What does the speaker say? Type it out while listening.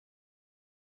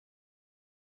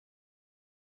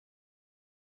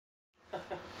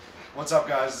What's up,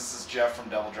 guys? This is Jeff from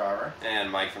DevilDriver.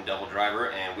 And Mike from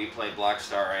DevilDriver, and we play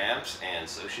Blackstar amps, and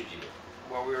so should you.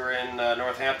 Well, we were in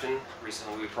Northampton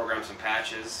recently. We programmed some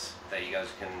patches that you guys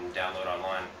can download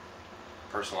online,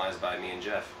 personalized by me and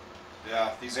Jeff.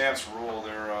 Yeah, these amps rule.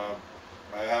 They're I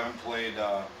haven't played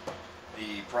the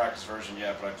practice version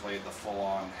yet, but I played the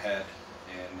full-on head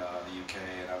in the UK,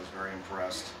 and I was very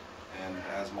impressed. And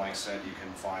as Mike said, you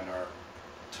can find our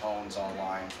tones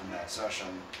online from that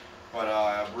session. But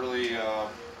I'm really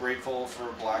grateful for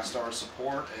Blackstar's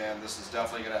support, and this is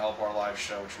definitely going to help our live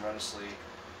show tremendously.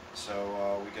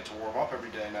 So we get to warm up every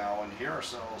day now and hear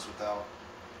ourselves without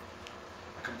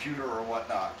a computer or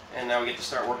whatnot. And now we get to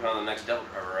start working on the next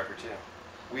DevilDriver record too.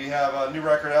 We have a new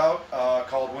record out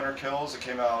called Winter Kills. It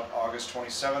came out August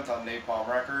 27th on Napalm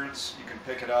Records. You can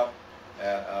pick it up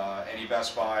at any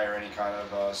Best Buy or any kind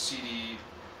of CD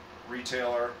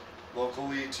retailer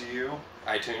locally to you.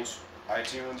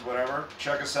 iTunes, whatever.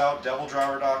 Check us out,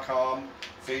 DevilDriver.com,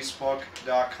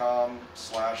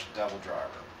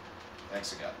 Facebook.com/DevilDriver.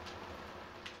 Thanks again.